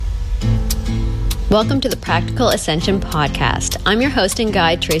Welcome to the Practical Ascension Podcast. I'm your host and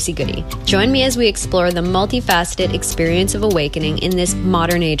guide, Tracy Goody. Join me as we explore the multifaceted experience of awakening in this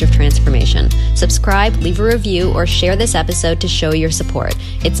modern age of transformation. Subscribe, leave a review, or share this episode to show your support.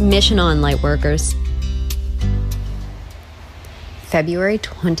 It's mission on, Lightworkers. February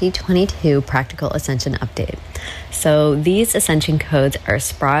 2022 Practical Ascension Update. So these ascension codes are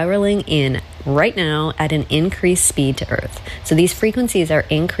spiraling in right now at an increased speed to Earth. So these frequencies are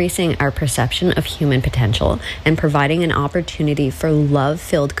increasing our perception of human potential and providing an opportunity for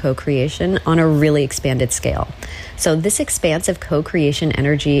love-filled co-creation on a really expanded scale. So this expansive co-creation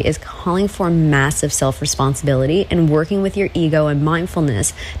energy is calling for massive self-responsibility and working with your ego and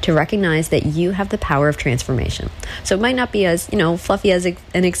mindfulness to recognize that you have the power of transformation. So it might not be as, fluffy as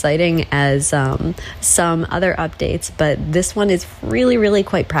and exciting as some other updates, but this one is really, really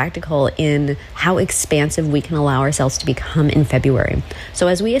quite practical in how expansive we can allow ourselves to become in February. So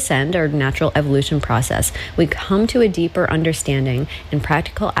as we ascend our natural evolution process, we come to a deeper understanding and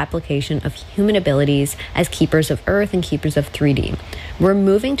practical application of human abilities as keepers of Earth and keepers of 3D. We're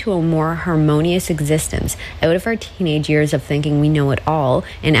moving to a more harmonious existence out of our teenage years of thinking we know it all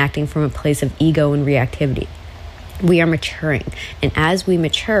and acting from a place of ego and reactivity. We are maturing, and as we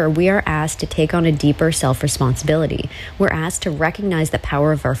mature, we are asked to take on a deeper self-responsibility. We're asked to recognize the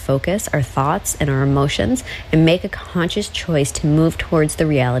power of our focus, our thoughts, and our emotions, and make a conscious choice to move towards the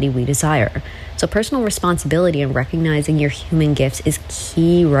reality we desire. So personal responsibility and recognizing your human gifts is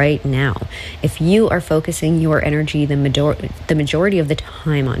key right now. If you are focusing your energy the majority of the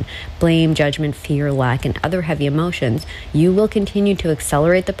time on blame, judgment, fear, lack, and other heavy emotions, you will continue to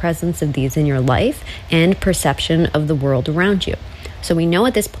accelerate the presence of these in your life and perception of the world around you. So we know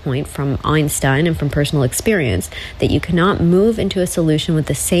at this point from Einstein and from personal experience that you cannot move into a solution with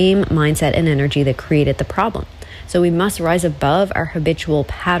the same mindset and energy that created the problem. So we must rise above our habitual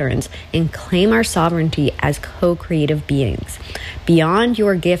patterns and claim our sovereignty as co-creative beings. Beyond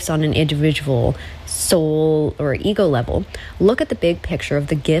your gifts on an individual soul or ego level, look at the big picture of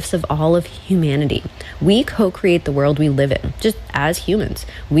the gifts of all of humanity. We co-create the world we live in, just as humans.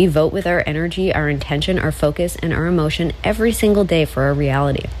 We vote with our energy, our intention, our focus, and our emotion every single day for our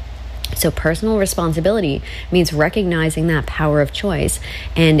reality. So personal responsibility means recognizing that power of choice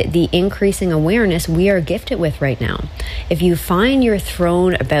and the increasing awareness we are gifted with right now. If you find you're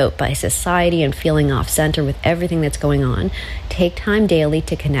thrown about by society and feeling off center with everything that's going on, take time daily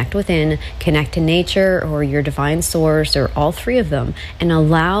to connect within, connect to nature or your divine source or all three of them, and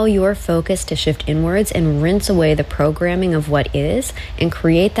allow your focus to shift inwards and rinse away the programming of what is and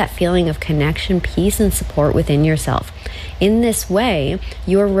create that feeling of connection, peace, and support within yourself. In this way,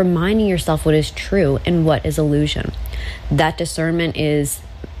 you're reminding yourself what is true and what is illusion. That discernment is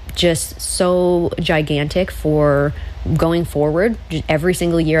just so gigantic for going forward, every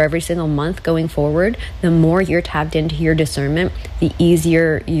single year, every single month going forward. The more you're tapped into your discernment, the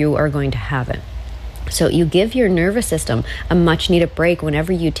easier you are going to have it. So you give your nervous system a much needed break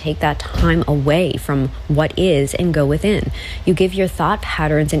whenever you take that time away from what is and go within. You give your thought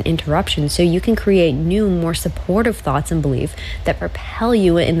patterns an interruption so you can create new, more supportive thoughts and beliefs that propel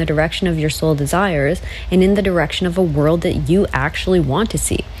you in the direction of your soul desires and in the direction of a world that you actually want to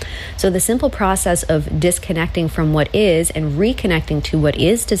see. So the simple process of disconnecting from what is and reconnecting to what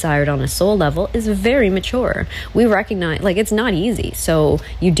is desired on a soul level is very mature. We recognize, it's not easy, so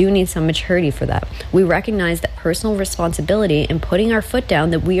you do need some maturity for that. We recognize that personal responsibility and putting our foot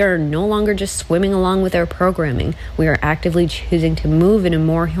down, that we are no longer just swimming along with our programming. We are actively choosing to move in a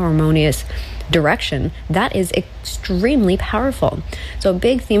more harmonious direction. That is extremely powerful. So a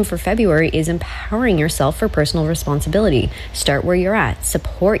big theme for February is empowering yourself for personal responsibility. Start where you're at.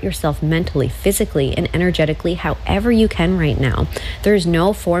 Support yourself mentally, physically, and energetically however you can right now. There's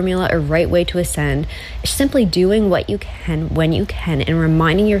no formula or right way to ascend. It's simply doing what you can when you can and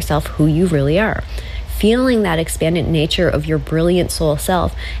reminding yourself who you really are. Feeling that expanded nature of your brilliant soul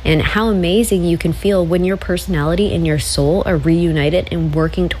self and how amazing you can feel when your personality and your soul are reunited and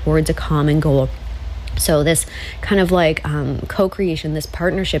working towards a common goal. So this kind of co-creation, this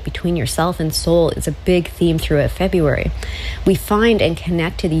partnership between yourself and soul is a big theme throughout February. We find and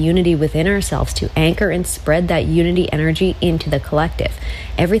connect to the unity within ourselves to anchor and spread that unity energy into the collective.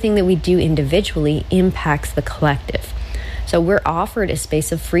 Everything that we do individually impacts the collective. So we're offered a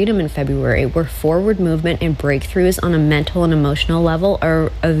space of freedom in February where forward movement and breakthroughs on a mental and emotional level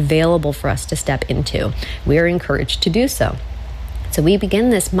are available for us to step into. We are encouraged to do so. So we begin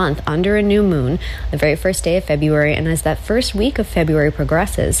this month under a new moon, the very first day of February, and as that first week of February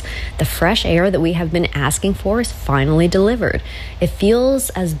progresses, the fresh air that we have been asking for is finally delivered. It feels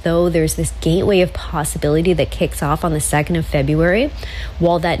as though there's this gateway of possibility that kicks off on the 2nd of February,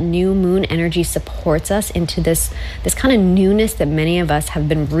 while that new moon energy supports us into this kind of newness that many of us have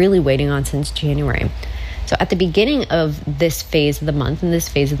been really waiting on since January. So at the beginning of this phase of the month and this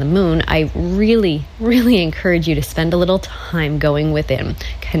phase of the moon, I really, really encourage you to spend a little time going within.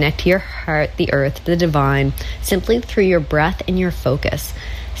 Connect to your heart, the earth, the divine, simply through your breath and your focus.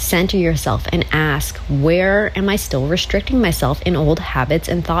 Center yourself and ask, where am I still restricting myself in old habits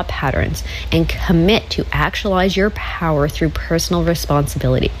and thought patterns? And commit to actualize your power through personal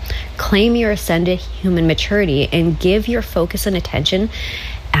responsibility. Claim your ascended human maturity and give your focus and attention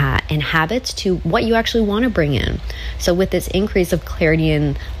and habits to what you actually want to bring in. So with this increase of clarity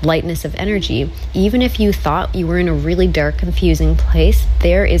and lightness of energy, even if you thought you were in a really dark, confusing place,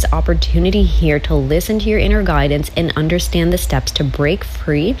 there is opportunity here to listen to your inner guidance and understand the steps to break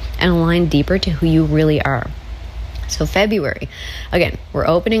free and align deeper to who you really are. So February, again, we're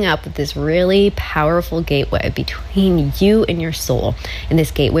opening up with this really powerful gateway between you and your soul. And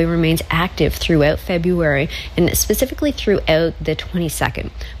this gateway remains active throughout February and specifically throughout the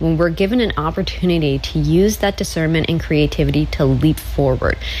 22nd, when we're given an opportunity to use that discernment and creativity to leap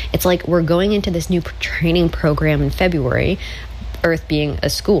forward. It's like we're going into this new training program in February, Earth being a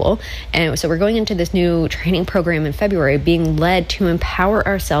school. And so we're going into this new training program in February, being led to empower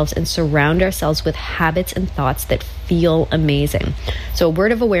ourselves and surround ourselves with habits and thoughts that feel amazing. So a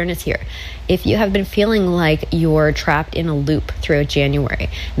word of awareness here. If you have been feeling like you're trapped in a loop throughout January,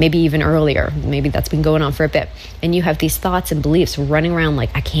 maybe even earlier, maybe that's been going on for a bit, and you have these thoughts and beliefs running around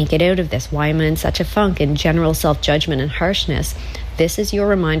like, I can't get out of this, why am I in such a funk, and general self-judgment and harshness, this is your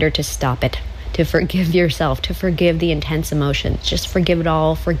reminder to stop it. To forgive yourself, to forgive the intense emotions. Just forgive it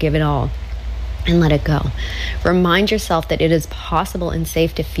all, and let it go. Remind yourself that it is possible and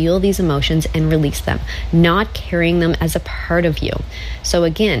safe to feel these emotions and release them, not carrying them as a part of you. So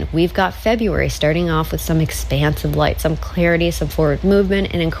again, we've got February starting off with some expansive light, some clarity, some forward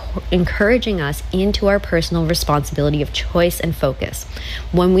movement, and encouraging us into our personal responsibility of choice and focus.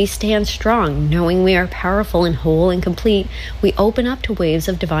 When we stand strong, knowing we are powerful and whole and complete, we open up to waves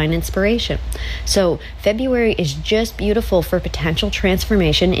of divine inspiration. So February is just beautiful for potential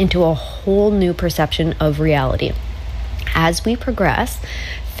transformation into a whole new perception of reality. As we progress,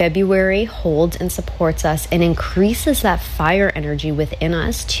 February holds and supports us and increases that fire energy within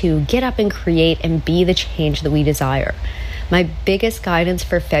us to get up and create and be the change that we desire. My biggest guidance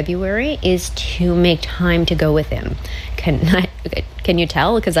for February is to make time to go within. Can you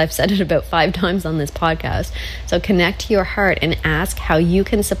tell? Because I've said it about 5 times on this podcast. So connect to your heart and ask how you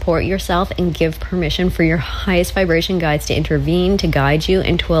can support yourself and give permission for your highest vibration guides to intervene, to guide you,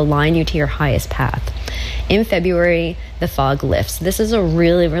 and to align you to your highest path. In February, the fog lifts. This is a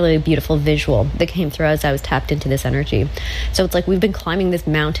really, really beautiful visual that came through as I was tapped into this energy. So it's like we've been climbing this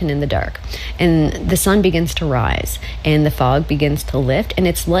mountain in the dark, and the sun begins to rise, and the fog begins to lift, and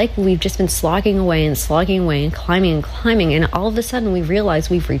it's like we've just been slogging away and climbing, and all of a sudden we realize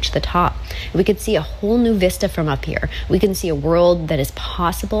we've reached the top. We could see a whole new vista from up here. We can see a world that is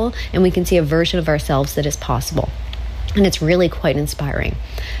possible, and we can see a version of ourselves that is possible. And it's really quite inspiring.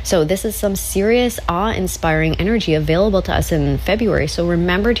 So this is some serious awe-inspiring energy available to us in February. So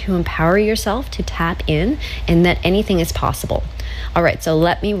remember to empower yourself to tap in and that anything is possible. All right, so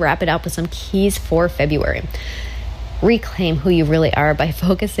let me wrap it up with some keys for February. Reclaim who you really are by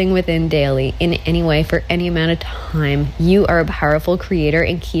focusing within daily in any way for any amount of time. You are a powerful creator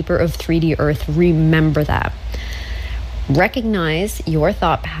and keeper of 3D Earth. Remember that. Recognize your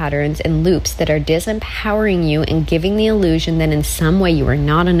thought patterns and loops that are disempowering you and giving the illusion that in some way you are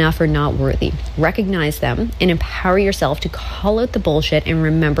not enough or not worthy. Recognize them and empower yourself to call out the bullshit and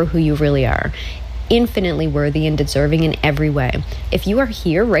remember who you really are. Infinitely worthy and deserving in every way. If you are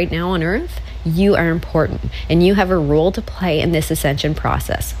here right now on Earth, you are important and you have a role to play in this ascension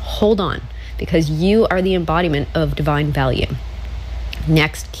process. Hold on, because you are the embodiment of divine value.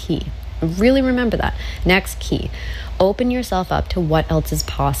 Next key. Really remember that. Next key. Open yourself up to what else is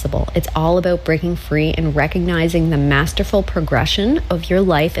possible. It's all about breaking free and recognizing the masterful progression of your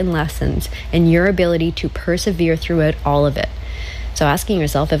life and lessons and your ability to persevere throughout all of it. So asking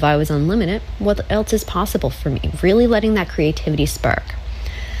yourself, if I was unlimited, what else is possible for me? Really letting that creativity spark.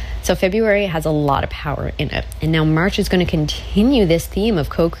 So February has a lot of power in it. And now March is going to continue this theme of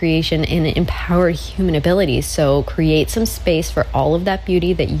co-creation and empowered human abilities. So create some space for all of that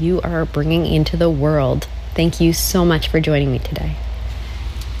beauty that you are bringing into the world. Thank you so much for joining me today.